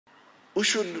we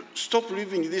should stop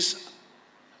living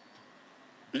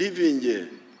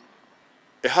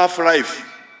a half-life,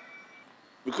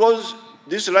 because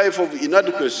this life of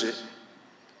inadequacy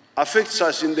affects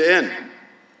us in the end.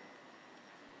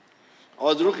 I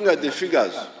was looking at the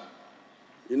figures.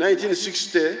 In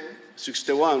 1960,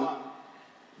 61,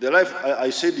 the life, I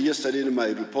said yesterday in my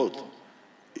report,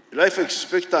 life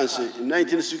expectancy in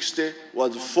 1960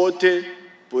 was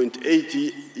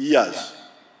 40.80 years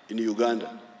in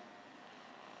Uganda.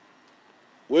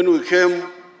 When we came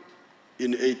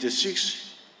in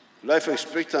 86, life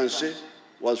expectancy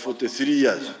was 43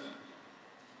 years.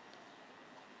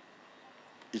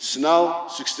 It's now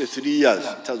 63 years.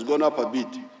 It has gone up a bit.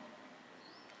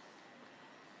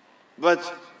 But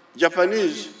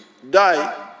Japanese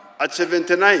die at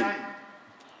 79.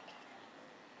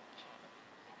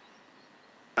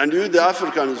 And you, the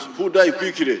Africans, who die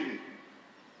quickly,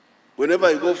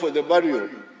 whenever you go for the burial,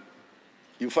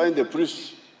 you find the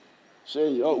priest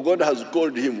saying, oh, God has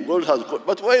called him, God has called.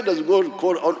 But why does God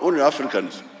call only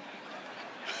Africans?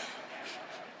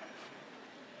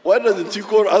 Why doesn't he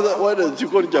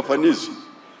call Japanese?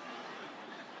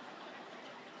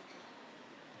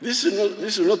 This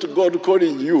is not God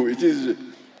calling you, it is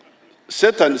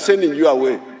Satan sending you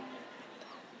away.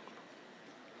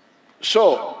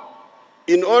 So,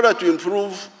 in order to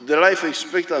improve the life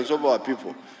expectancy of our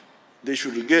people, they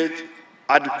should get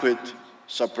adequate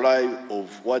supply of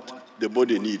what the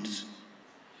body needs.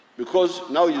 Because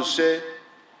now you say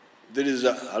there is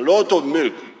a lot of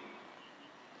milk.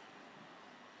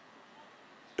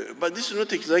 But this is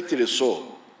not exactly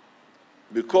so.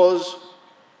 Because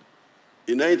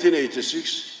in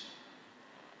 1986,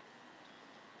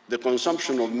 the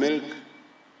consumption of milk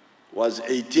was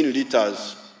 18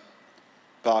 liters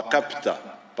per capita,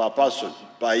 per person,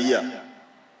 per year.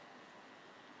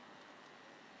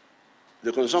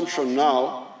 The consumption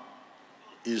now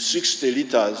is 60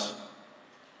 liters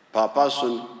per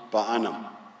person per annum.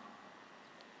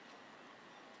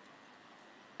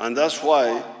 And that's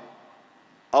why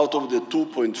out of the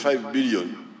 2.5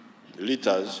 billion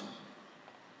liters,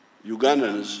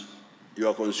 Ugandans, you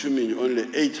are consuming only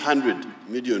 800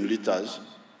 million liters,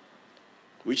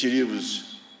 which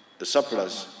leaves a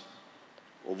surplus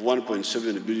of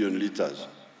 1.7 billion liters.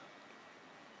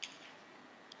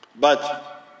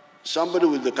 But somebody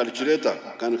with the calculator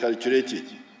can calculate it.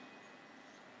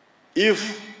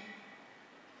 If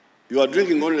you are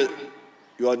drinking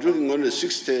only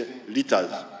 60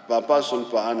 liters per person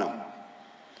per annum,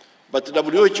 but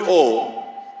WHO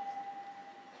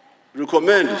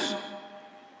recommends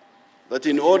that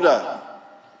in order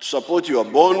to support your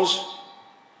bones,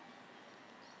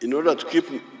 in order to keep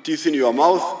teeth in your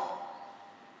mouth,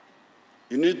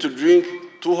 you need to drink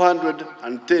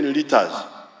 210 liters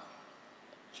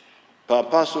per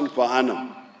person per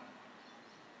annum.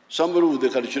 Somebody with the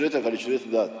calculator calculates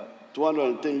that.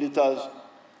 210 liters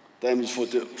times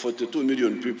 42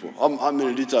 million people. How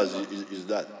many liters is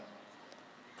that?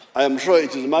 I am sure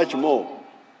it is much more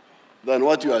than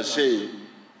what you are saying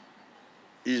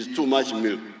is too much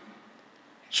milk.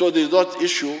 So there is that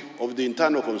issue of the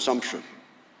internal consumption.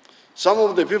 Some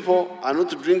of the people are not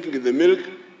drinking the milk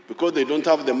because they don't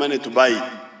have the money to buy it.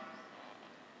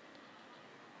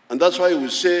 And that's why we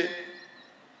say,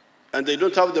 and they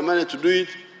don't have the money to do it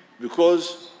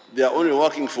because they are only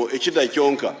working for echida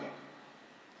kyonka,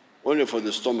 only for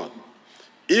the stomach.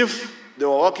 If they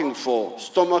were working for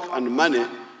stomach and money,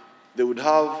 they would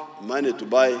have money to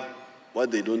buy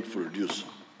what they don't produce.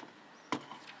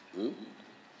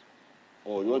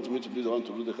 Or you want me to be the one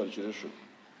to do the calculation?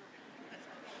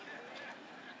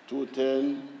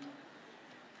 210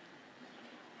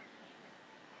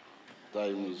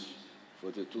 times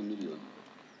 42 million.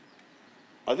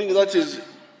 I think that is,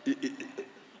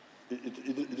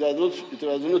 it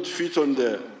does not fit on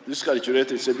this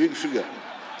calculator. It's a big figure.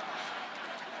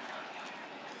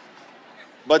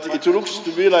 But it looks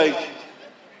to be like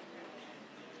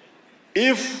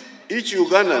if each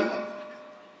Ugandan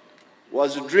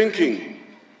was drinking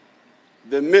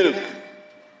the milk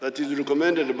that is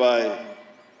recommended by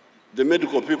the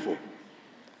medical people,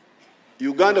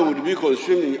 Uganda would be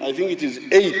consuming, I think it is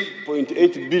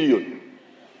 8.8 billion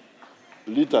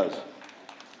liters.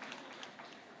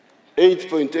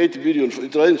 8.8 billion,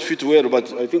 it doesn't fit well,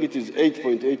 but I think it is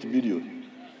 8.8 billion.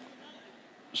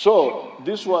 So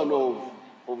this one of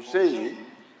saying,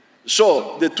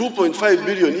 so the 2.5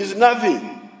 billion is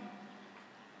nothing.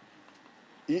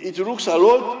 It looks a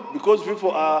lot because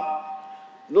people are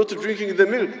not drinking the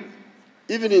milk.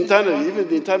 Even internally, even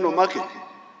the internal market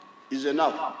is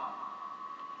enough.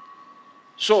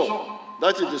 So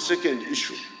that is the second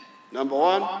issue. Number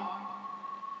one,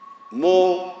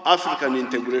 more African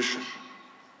integration.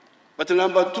 But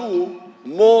number two,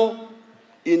 more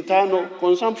internal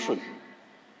consumption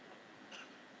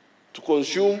to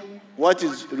consume what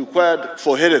is required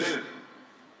for health,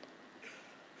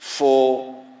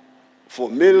 for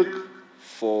milk,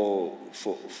 for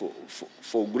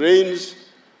grains,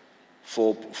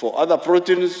 for other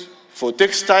proteins, for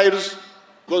textiles,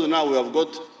 because now we have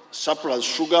got surplus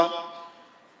sugar,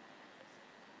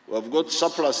 we have got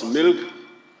surplus milk,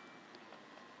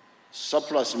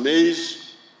 surplus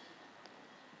maize,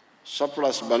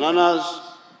 surplus bananas,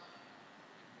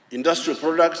 industrial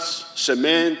products,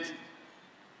 cement,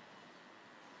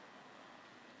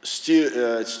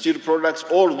 steel products,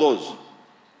 all those.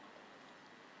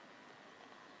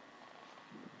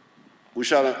 We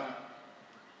shall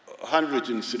handle it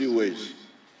in three ways.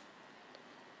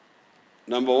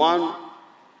 Number one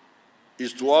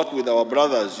is to work with our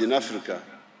brothers in Africa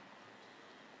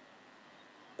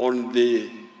on the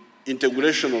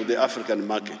integration of the African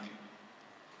market.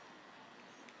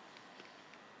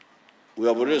 We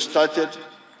have already started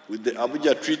with the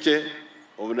Abuja Treaty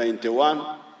of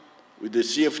 '91, with the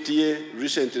CFTA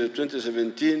recently in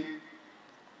 2017,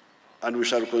 and we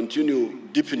shall continue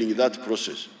deepening that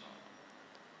process.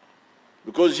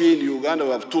 Because here in Uganda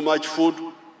we have too much food,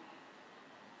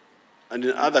 and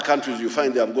in other countries you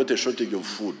find they have got a shortage of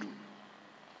food.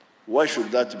 Why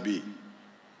should that be?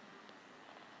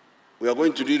 We are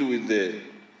going to deal with the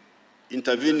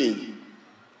intervening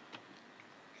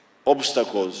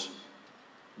obstacles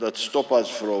that stop us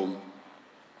from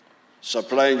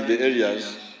supplying the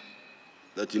areas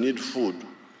that need food,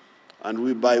 and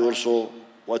we buy also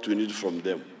what we need from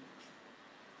them.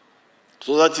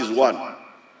 So that is one,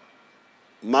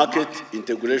 market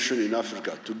integration in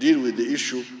Africa, to deal with the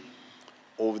issue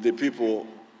of the people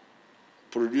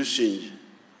producing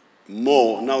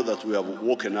more now that we have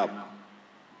woken up.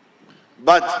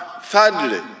 But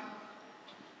thirdly,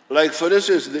 like for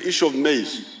instance, the issue of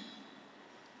maize.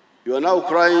 You are now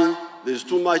crying, there's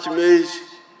too much maize,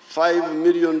 5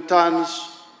 million tons.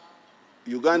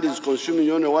 Uganda is consuming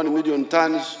only 1 million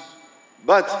tons.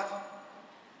 But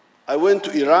I went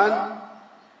to Iran,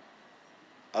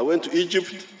 I went to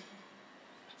Egypt.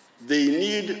 They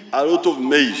need a lot of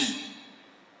maize.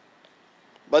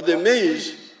 But the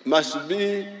maize must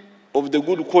be of the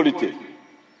good quality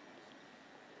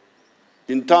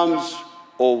in terms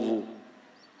of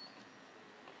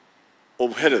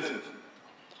health.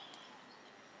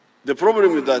 The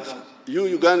problem is that you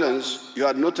Ugandans, you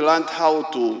had not learned how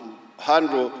to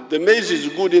handle. The maize is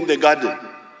good in the garden,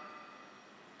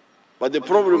 but the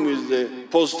problem is the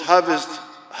post-harvest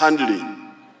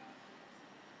handling.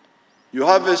 You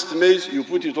harvest maize, you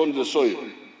put it on the soil.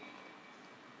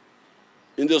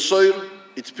 In the soil,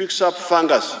 it picks up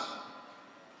fungus,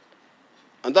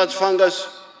 and that fungus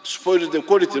spoils the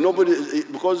quality.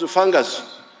 Because the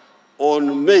fungus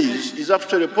on maize is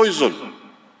actually poison.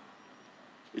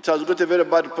 It has got a very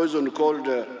bad poison called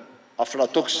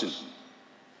aflatoxin.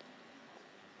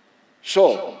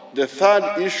 So the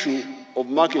third issue of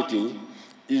marketing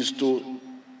is to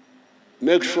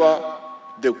make sure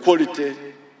the quality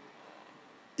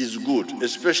is good,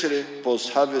 especially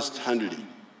post-harvest handling.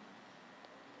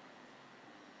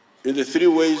 In the three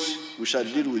ways, we shall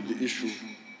deal with the issue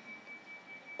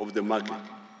of the market.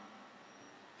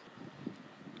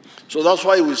 So that's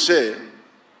why we say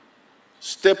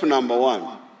step number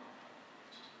one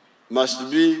must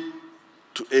be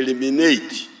to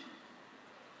eliminate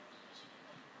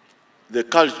the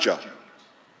culture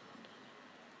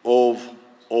of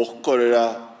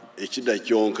okukolera ekida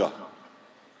kyonka.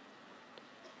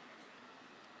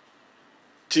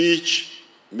 Teach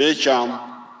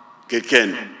mecham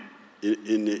keken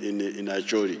in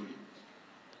Acholi.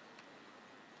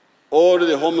 All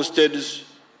the homesteads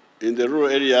in the rural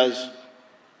areas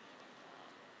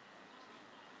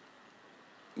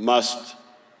must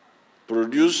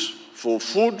produce for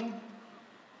food,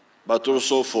 but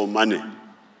also for money.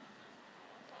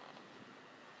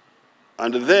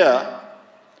 And there,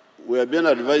 we have been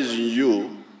advising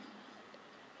you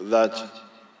that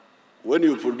when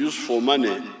you produce for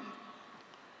money,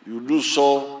 you do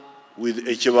so with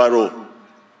echibaro,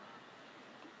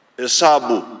 a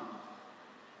sabu.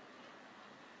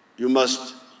 You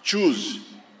must choose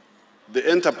the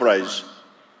enterprise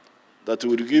that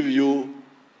will give you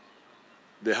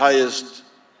the highest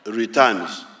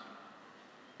returns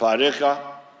per acre,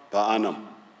 per annum.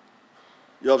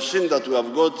 You have seen that we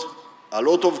have got a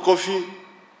lot of coffee.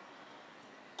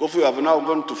 Coffee have now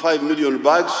gone to 5 million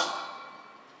bags.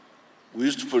 We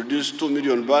used to produce 2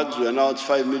 million bags. We are now at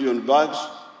 5 million bags.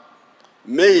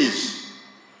 Maize,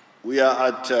 we are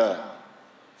at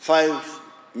 5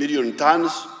 million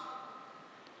tons.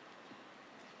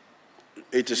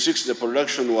 86, the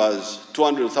production was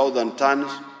 200,000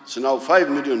 tons. It's now 5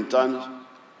 million tons.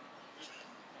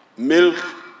 Milk,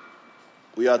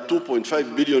 we are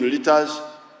 2.5 billion liters.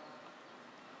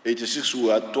 86,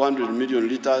 we are 200 million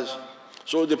liters.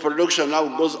 So the production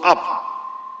now goes up.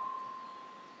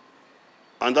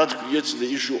 And that creates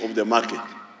the issue of the market.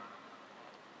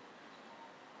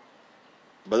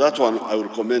 But that one I will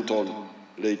comment on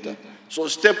later. So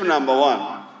step number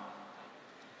one,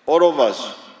 all of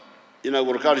us in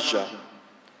agriculture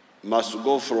must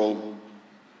go from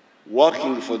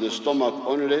working for the stomach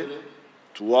only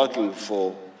to working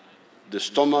for the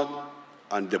stomach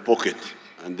and the pocket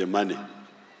and the money.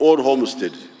 All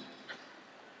homestead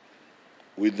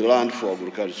with land for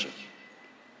agriculture.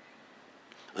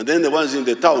 And then the ones in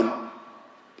the town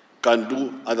can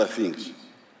do other things.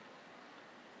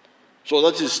 So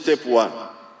that is step one.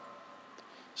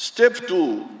 Step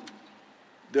two,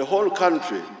 the whole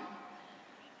country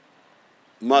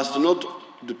must not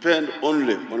depend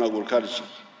only on agriculture.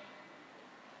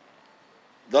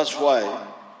 That's why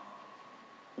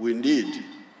we need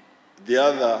the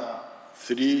other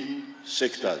three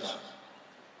sectors.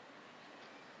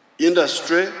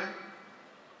 Industry,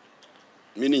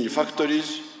 meaning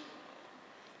factories,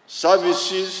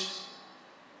 services,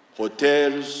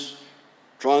 hotels,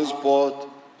 transport,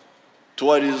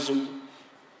 tourism,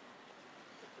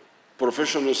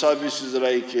 professional services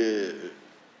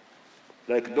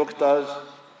like doctors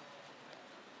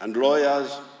and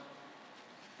lawyers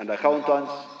and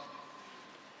accountants.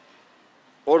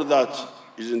 All that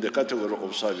is in the category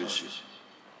of services.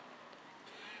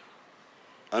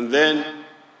 And then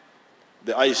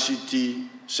the ICT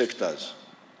sectors,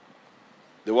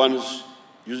 the ones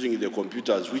using the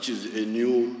computers, which is a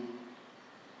new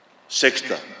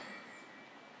sector.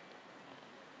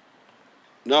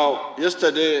 Now,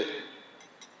 yesterday,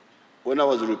 when I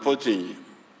was reporting,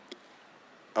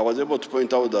 I was able to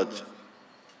point out that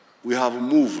we have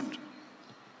moved,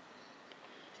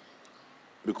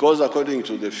 because according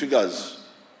to the figures,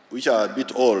 which are a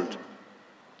bit old,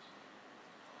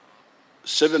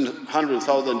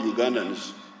 700,000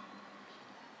 Ugandans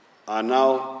are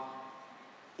now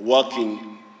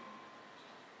working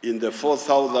in the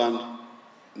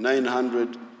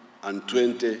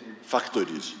 4,920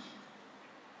 factories.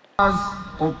 Of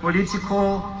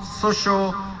political,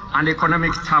 social, and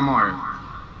economic turmoil.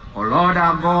 O Lord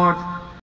our God,